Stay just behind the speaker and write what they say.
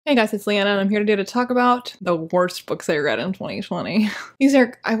Hey guys, it's Leanna and I'm here today to talk about the worst books I read in 2020. These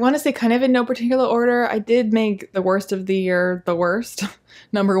are, I want to say, kind of in no particular order. I did make the worst of the year the worst,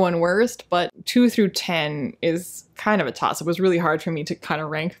 number one worst, but 2 through 10 is kind of a toss. It was really hard for me to kind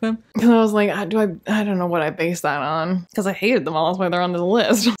of rank them because I was like, I don't know what I based that on because I hated them all. That's why they're on the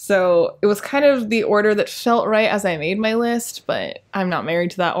list. So it was kind of the order that felt right as I made my list, but I'm not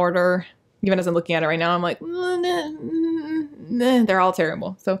married to that order. Even as I'm looking at it right now, I'm like, they're all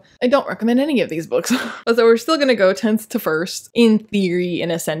terrible. So I don't recommend any of these books. So we're still gonna go 10th to 1st, in theory, in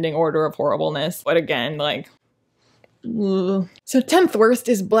ascending order of horribleness. But again, like, ugh. So 10th worst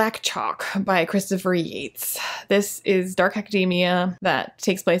is Black Chalk by Christopher Yates. This is dark academia that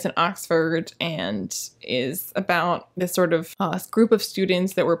takes place in Oxford and is about this sort of group of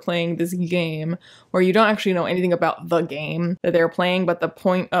students that were playing this game where you don't actually know anything about the game that they're playing, but the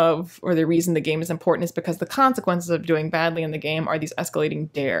point of, or the reason the game is important is because the consequences of doing badly in the game are these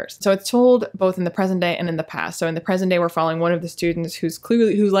escalating dares. So it's told both in the present day and in the past. So in the present day, we're following one of the students whose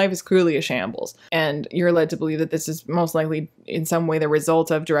life is clearly a shambles. And you're led to believe that this is most likely in some way the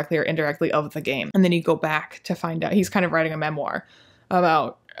result of, directly or indirectly, of the game. And then you go back to find out, he's kind of writing a memoir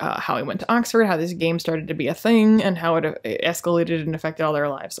about how he went to Oxford, how this game started to be a thing, and how it escalated and affected all their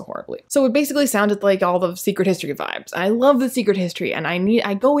lives so horribly. So it basically sounded like all the Secret History vibes. I love the Secret History, and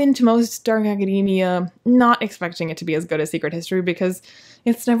I go into most dark academia not expecting it to be as good as Secret History because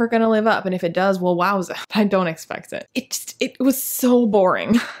it's never gonna live up, and if it does, well, wowza. I don't expect it. It was so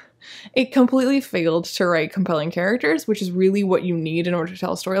boring. It completely failed to write compelling characters, which is really what you need in order to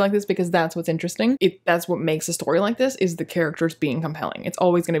tell a story like this, because that's what's interesting. That's what makes a story like this, is the characters being compelling. It's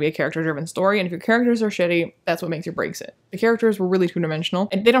always going to be a character-driven story, and if your characters are shitty, that's what makes or breaks it. The characters were really two-dimensional,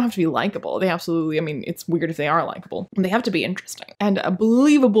 and they don't have to be likable. They absolutely, I mean, it's weird if they are likable. They have to be interesting and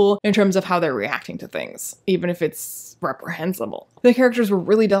believable in terms of how they're reacting to things, even if it's reprehensible. The characters were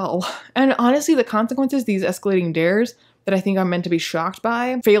really dull, and honestly, the consequences, these escalating dares, that I think I'm meant to be shocked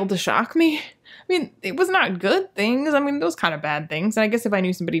by, failed to shock me. I mean, it was not good things. I mean, those kind of bad things. And I guess if I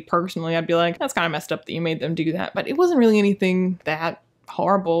knew somebody personally, I'd be like, that's kind of messed up that you made them do that. But it wasn't really anything that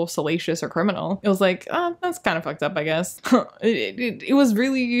horrible, salacious, or criminal. It was like, oh, that's kind of fucked up, I guess. It was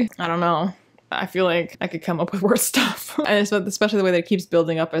really, I don't know. I feel like I could come up with worse stuff. And especially the way that it keeps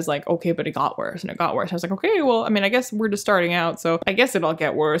building up as like, okay, but it got worse and it got worse. I was like, okay, well, I mean, I guess we're just starting out, so I guess it'll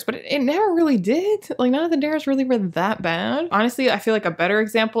get worse, but it never really did. Like, none of the dares really were that bad. Honestly, I feel like a better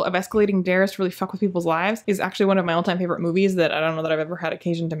example of escalating dares to really fuck with people's lives is actually one of my all-time favorite movies that I don't know that I've ever had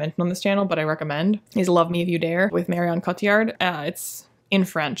occasion to mention on this channel, but I recommend, is Love Me If You Dare with Marion Cotillard. It's in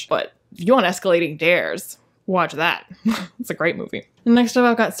French, but if you want escalating dares, watch that. It's a great movie. Next up,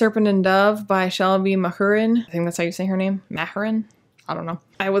 I've got Serpent and Dove by Shelby Mahurin. I think that's how you say her name. Mahurin? I don't know.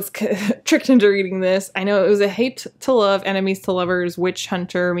 I was tricked into reading this. I know it was a hate to love, enemies to lovers, witch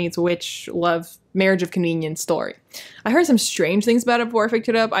hunter meets witch love, marriage of convenience story. I heard some strange things about it before I picked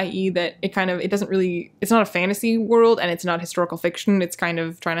it up, i.e. that it doesn't really, it's not a fantasy world and it's not historical fiction. It's kind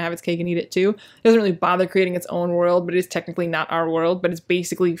of trying to have its cake and eat it too. It doesn't really bother creating its own world, but it is technically not our world, but it's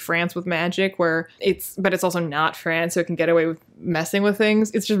basically France with magic but it's also not France, so it can get away with messing with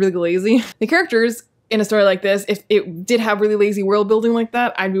things. It's just really lazy. The characters in a story like this, if it did have really lazy world building like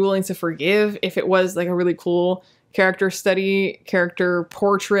that, I'd be willing to forgive. If it was like a really cool character study, character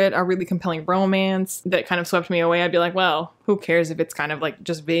portrait, a really compelling romance that kind of swept me away, I'd be like, well, who cares if it's kind of like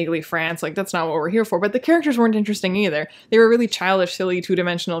just vaguely France? Like, that's not what we're here for. But the characters weren't interesting either. They were really childish, silly,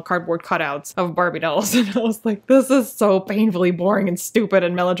 two-dimensional cardboard cutouts of Barbie dolls. And I was like, this is so painfully boring and stupid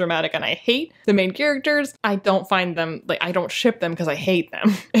and melodramatic. And I hate the main characters. I don't find them, like, I don't ship them because I hate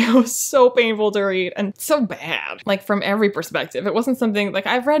them. It was so painful to read and so bad. Like, from every perspective. It wasn't something, like,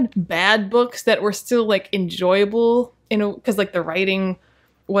 I've read bad books that were still, like, enjoyable, because, like, the writing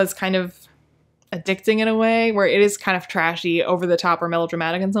was kind of addicting in a way where it is kind of trashy, over the top, or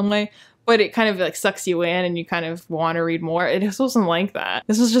melodramatic in some way, but it kind of like sucks you in and you kind of want to read more. It just wasn't like that.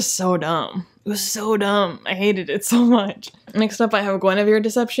 This was just so dumb. It was so dumb. I hated it so much. Next up, I have Guinevere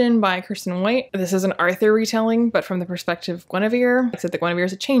Deception by Kirsten White. This is an Arthur retelling, but from the perspective of Guinevere, except that Guinevere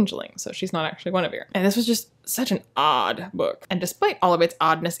is a changeling, so she's not actually Guinevere. And this was just such an odd book. And despite all of its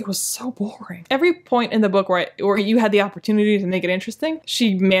oddness, it was so boring. Every point in the book where you had the opportunity to make it interesting,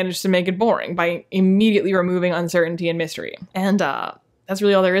 she managed to make it boring by immediately removing uncertainty and mystery. And that's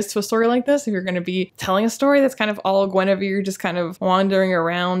really all there is to a story like this. If you're going to be telling a story that's kind of all Guinevere just kind of wandering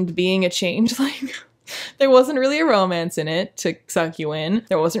around being a changeling, there wasn't really a romance in it to suck you in.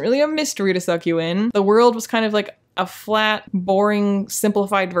 There wasn't really a mystery to suck you in. The world was kind of like a flat, boring,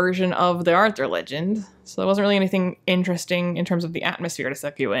 simplified version of the Arthur legend. So there wasn't really anything interesting in terms of the atmosphere to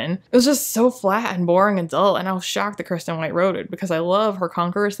suck you in. It was just so flat and boring and dull, and I was shocked that Kristen White wrote it because I love her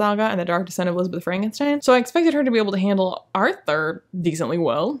Conqueror saga and the Dark Descent of Elizabeth Frankenstein. So I expected her to be able to handle Arthur decently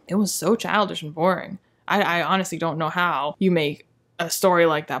well. It was so childish and boring. I honestly don't know how you make a story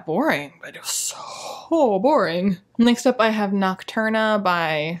like that boring, but it was so boring. Next up, I have Nocturna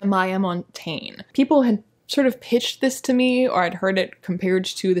by Maya Montaigne. People had sort of pitched this to me, or I'd heard it compared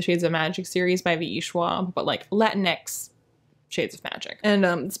to the Shades of Magic series by V.E. Schwab, but like Latinx Shades of Magic. And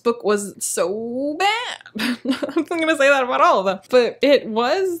this book was so bad. I'm gonna say that about all of them. But it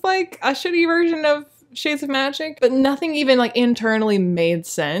was like a shitty version of Shades of Magic, but nothing even like internally made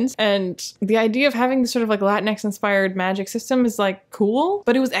sense. And the idea of having this sort of like Latinx inspired magic system is like cool,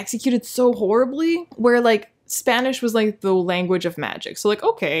 but it was executed so horribly where like Spanish was like the language of magic. So like,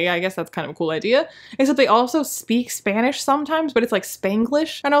 okay, I guess that's kind of a cool idea. Except they also speak Spanish sometimes, but it's like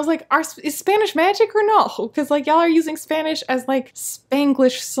Spanglish. And I was like, is Spanish magic or no? Because like y'all are using Spanish as like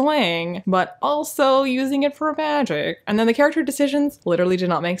Spanglish slang, but also using it for magic. And then the character decisions literally did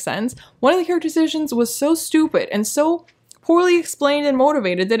not make sense. One of the character decisions was so stupid and so poorly explained and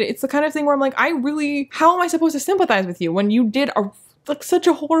motivated that it's the kind of thing where I'm like, how am I supposed to sympathize with you when you did such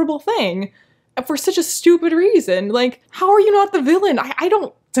a horrible thing? For such a stupid reason. Like, how are you not the villain? I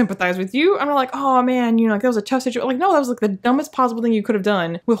don't sympathize with you. I'm not like, oh man, you know, like that was a tough situation. Like, no, that was like the dumbest possible thing you could have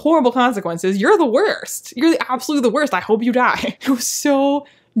done with horrible consequences. You're the worst. You're absolutely the worst. I hope you die. It was so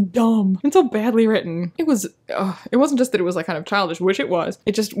dumb and so badly written. It wasn't just that it was like kind of childish, which it was.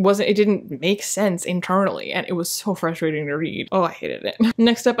 It just wasn't, it didn't make sense internally, and it was so frustrating to read. Oh, I hated it.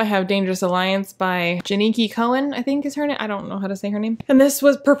 Next up, I have Dangerous Alliance by Janiki Cohen, I think is her name. I don't know how to say her name. And this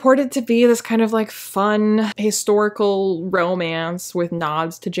was purported to be this kind of like fun historical romance with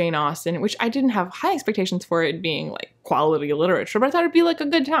nods to Jane Austen, which I didn't have high expectations for it being like quality literature, but I thought it'd be like a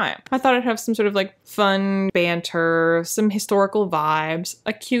good time. I thought it'd have some sort of like fun banter, some historical vibes,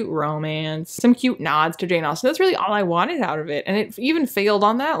 a cute romance, some cute nods to Jane Austen. That's really all I wanted out of it, and it even failed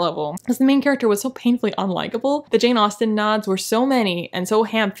on that level because the main character was so painfully unlikable. The Jane Austen nods were so many and so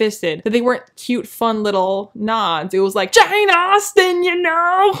ham-fisted that they weren't cute, fun little nods. It was like, Jane Austen, you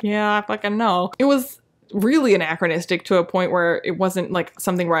know? Yeah, I fucking know. It was really anachronistic to a point where it wasn't like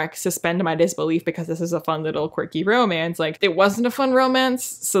something where I suspend my disbelief because this is a fun little quirky romance. Like, it wasn't a fun romance,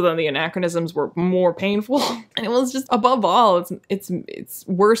 so then the anachronisms were more painful. And it was just, above all, its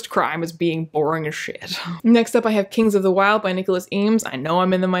worst crime is being boring as shit. Next up, I have Kings of the Wild by Nicholas Eames. I know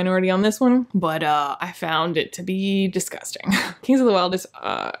I'm in the minority on this one, but I found it to be disgusting. Kings of the Wild is,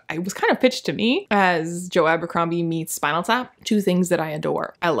 it was kind of pitched to me as Joe Abercrombie meets Spinal Tap, two things that I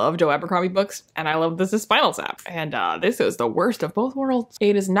adore. I love Joe Abercrombie books, and I love This Is Spinal Tap, and this is the worst of both worlds.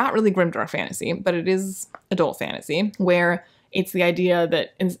 It is not really grimdark fantasy, but it is adult fantasy, where it's the idea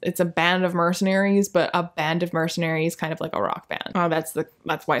that it's a band of mercenaries, but a band of mercenaries kind of like a rock band.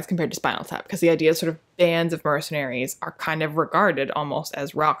 That's why it's compared to Spinal Tap, because the idea of sort of bands of mercenaries are kind of regarded almost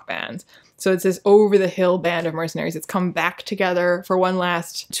as rock bands. So it's this over-the-hill band of mercenaries. It's come back together for one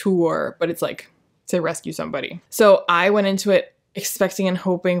last tour, but it's like to rescue somebody. So I went into it expecting and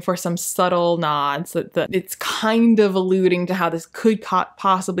hoping for some subtle nods that it's kind of alluding to how this could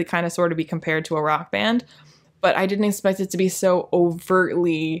possibly kind of sort of be compared to a rock band, but I didn't expect it to be so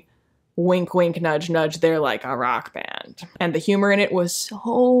overtly wink wink nudge nudge they're like a rock band. And the humor in it was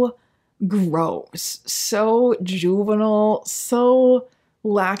so gross, so juvenile, so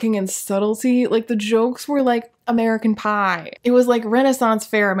lacking in subtlety. Like, the jokes were like American Pie. It was like Renaissance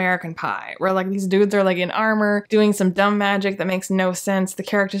fair American Pie, where like these dudes are like in armor doing some dumb magic that makes no sense. The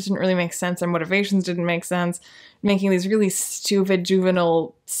characters didn't really make sense. Their motivations didn't make sense. Making these really stupid,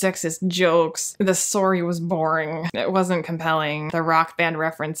 juvenile, sexist jokes. The story was boring. It wasn't compelling. The rock band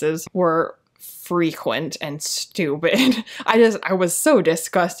references were frequent and stupid. I was so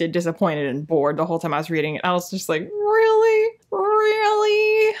disgusted, disappointed, and bored the whole time I was reading it. I was just like, really?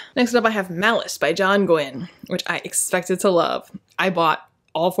 Really? Next up, I have Malice by John Gwynne, which I expected to love. I bought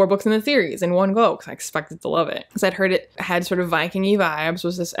all 4 books in the series in one go because I expected to love it. Because I'd heard it had sort of Viking-y vibes,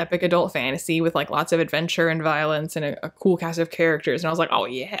 was this epic adult fantasy with like lots of adventure and violence and a cool cast of characters. And I was like, oh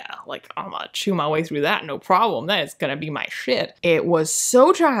yeah, like I'm gonna chew my way through that, no problem. That is gonna be my shit. It was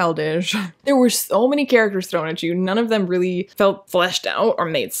so childish. There were so many characters thrown at you. None of them really felt fleshed out or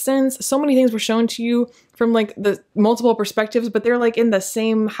made sense. So many things were shown to you from like the multiple perspectives, but they're like in the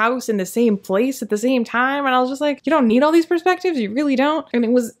same house, in the same place at the same time. And I was just like, you don't need all these perspectives. You really don't. And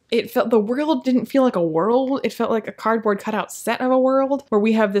the world didn't feel like a world. It felt like a cardboard cutout set of a world where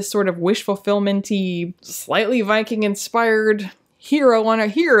we have this sort of wish fulfillment-y, slightly Viking inspired hero on a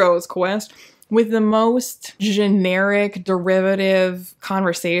hero's quest with the most generic derivative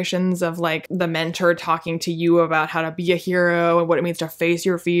conversations of like the mentor talking to you about how to be a hero and what it means to face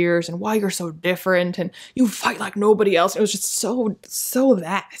your fears and why you're so different and you fight like nobody else. It was just so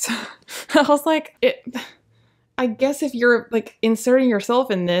that. I was like, I guess if you're like inserting yourself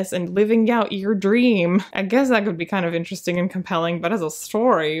in this and living out your dream, I guess that could be kind of interesting and compelling, but as a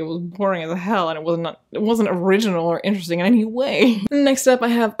story, it was boring as hell and it wasn't original or interesting in any way. Next up, I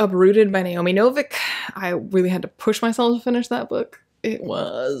have Uprooted by Naomi Novik. I really had to push myself to finish that book. It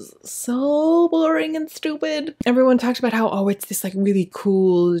was so boring and stupid. Everyone talked about how, oh, it's this like really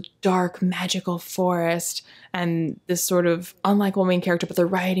cool, dark, magical forest and this sort of unlikable main character, but the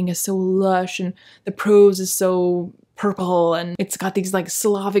writing is so lush and the prose is so purple and it's got these like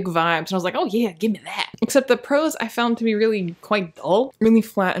Slavic vibes. And I was like, oh yeah, give me that. Except the prose I found to be really quite dull, really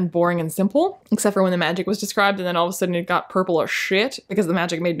flat and boring and simple, except for when the magic was described and then all of a sudden it got purple as shit because the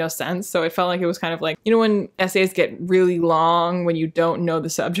magic made no sense. So it felt like it was kind of like, you know, when essays get really long when you don't know the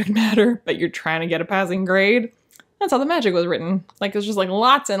subject matter, but you're trying to get a passing grade? That's how the magic was written. Like, it was just like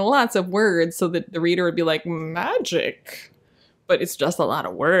lots and lots of words so that the reader would be like, magic. But it's just a lot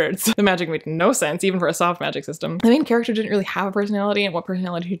of words. The magic made no sense, even for a soft magic system. The main character didn't really have a personality, and what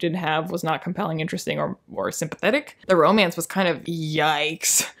personality he did have was not compelling, interesting, or sympathetic. The romance was kind of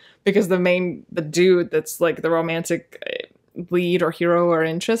yikes, because the dude that's like the romantic lead or hero or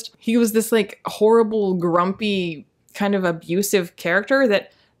interest, he was this like horrible, grumpy, kind of abusive character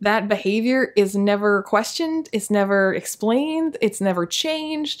that behavior is never questioned, it's never explained, it's never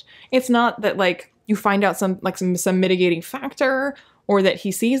changed. It's not that like you find out some mitigating factor or that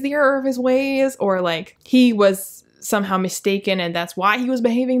he sees the error of his ways or like he was somehow mistaken and that's why he was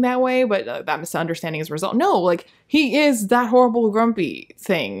behaving that way, but that misunderstanding is a result. No, like he is that horrible grumpy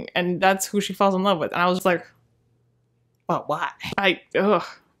thing and that's who she falls in love with. And I was just like, well, why? It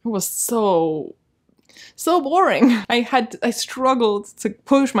was so boring. I struggled to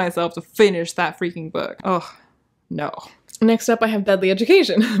push myself to finish that freaking book. Oh, no. Next up, I have Deadly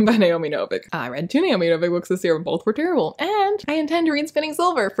Education by Naomi Novik. I read 2 Naomi Novik books this year, both were terrible, and I intend to read Spinning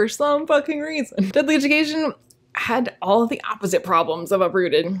Silver for some fucking reason. Deadly Education had all of the opposite problems of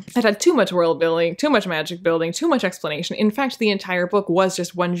Uprooted. It had too much world building, too much magic building, too much explanation. In fact, the entire book was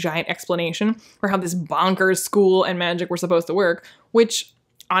just one giant explanation for how this bonkers school and magic were supposed to work, which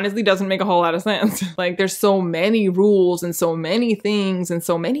honestly doesn't make a whole lot of sense. Like, there's so many rules and so many things and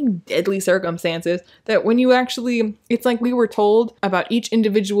so many deadly circumstances that when you actually, it's like we were told about each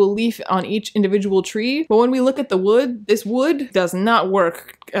individual leaf on each individual tree, but when we look at the wood, this wood does not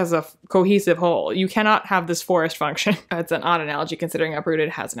work as a cohesive whole. You cannot have this forest function. It's an odd analogy considering Uprooted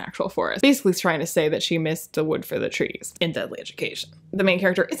has an actual forest. Basically, it's trying to say that she missed the wood for the trees in Deadly Education. The main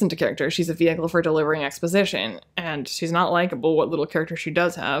character isn't a character. She's a vehicle for delivering exposition, and she's not likable, what little character she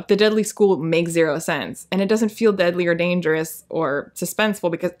does have. The deadly school makes zero sense, and it doesn't feel deadly or dangerous or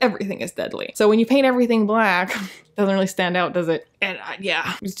suspenseful because everything is deadly. So when you paint everything black, it doesn't really stand out, does it? And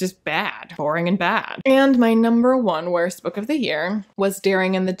yeah, it's just bad. Boring and bad. And my #1 worst book of the year was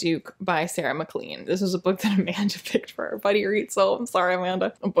Daring and the Duke by Sarah McLean. This was a book that Amanda picked for her buddy read, so I'm sorry,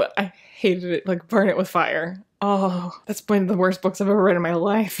 Amanda. But I hated it, like burn it with fire. Oh, that's one of the worst books I've ever read in my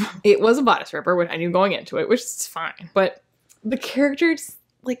life. It was a bodice ripper, which I knew going into it, which is fine. But the characters,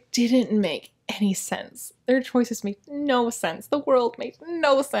 like, didn't make any sense. Their choices made no sense. The world made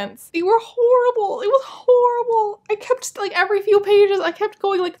no sense. They were horrible. It was horrible. I kept, like, every few pages, I kept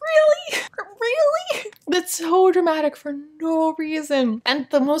going like, really? Really? That's so dramatic for no reason. And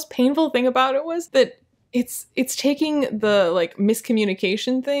the most painful thing about it was that it's taking the like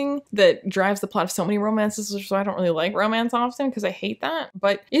miscommunication thing that drives the plot of so many romances, so I don't really like romance often because I hate that,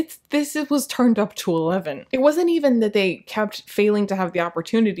 but it was turned up to 11. It wasn't even that they kept failing to have the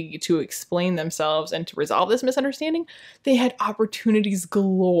opportunity to explain themselves and to resolve this misunderstanding. They had opportunities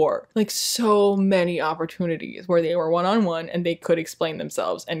galore, like so many opportunities where they were one-on-one and they could explain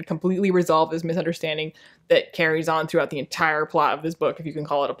themselves and completely resolve this misunderstanding that carries on throughout the entire plot of this book, if you can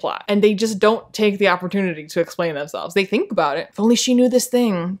call it a plot. And they just don't take the opportunity to explain themselves. They think about it. If only she knew this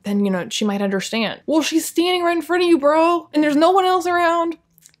thing, then, you know, she might understand. Well, she's standing right in front of you, bro, and there's no one else around.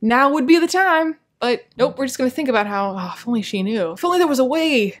 Now would be the time. But nope, we're just gonna think about how, oh, if only she knew. If only there was a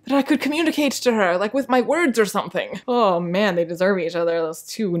way that I could communicate to her, like with my words or something. Oh man, they deserve each other, those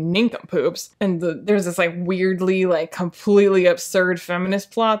two nincompoops. And there's this like weirdly, like completely absurd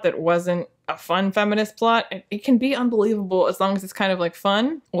feminist plot that wasn't a fun feminist plot. It can be unbelievable as long as it's kind of like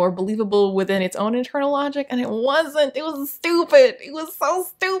fun or believable within its own internal logic, and it wasn't. It was stupid. It was so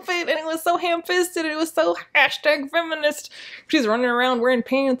stupid, and it was so ham-fisted, and it was so #feminist. She's running around wearing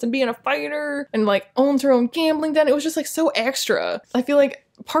pants and being a fighter and like owns her own gambling den. It was just like so extra. I feel like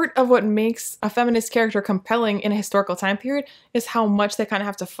part of what makes a feminist character compelling in a historical time period is how much they kind of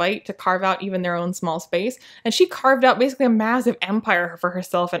have to fight to carve out even their own small space. And she carved out basically a massive empire for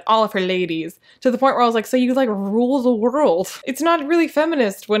herself and all of her ladies, to the point where I was like, so you like rule the world. It's not really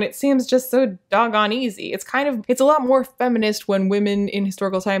feminist when it seems just so doggone easy. It's a lot more feminist when women in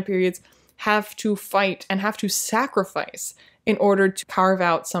historical time periods have to fight and have to sacrifice in order to carve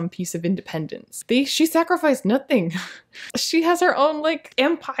out some piece of independence. She sacrificed nothing. She has her own like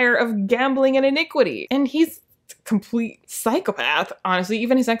empire of gambling and iniquity. And he's a complete psychopath, honestly.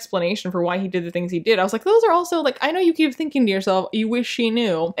 Even his explanation for why he did the things he did, I was like, those are also like, I know you keep thinking to yourself, you wish she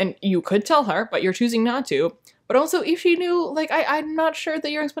knew, and you could tell her, but you're choosing not to. But also, if she knew, like, I'm not sure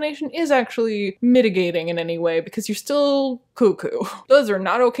that your explanation is actually mitigating in any way, because you're still cuckoo. Those are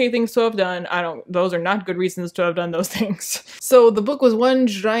not okay things to have done. Those are not good reasons to have done those things. So the book was one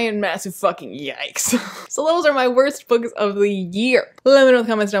giant massive fucking yikes. So those are my worst books of the year. Let me know in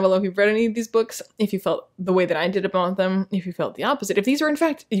the comments down below if you've read any of these books, if you felt the way that I did about them, if you felt the opposite, if these are in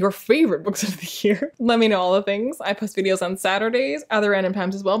fact your favorite books of the year. Let me know all the things. I post videos on Saturdays, other random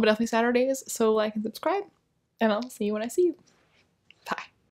times as well, but definitely Saturdays, so like and subscribe. And I'll see you when I see you.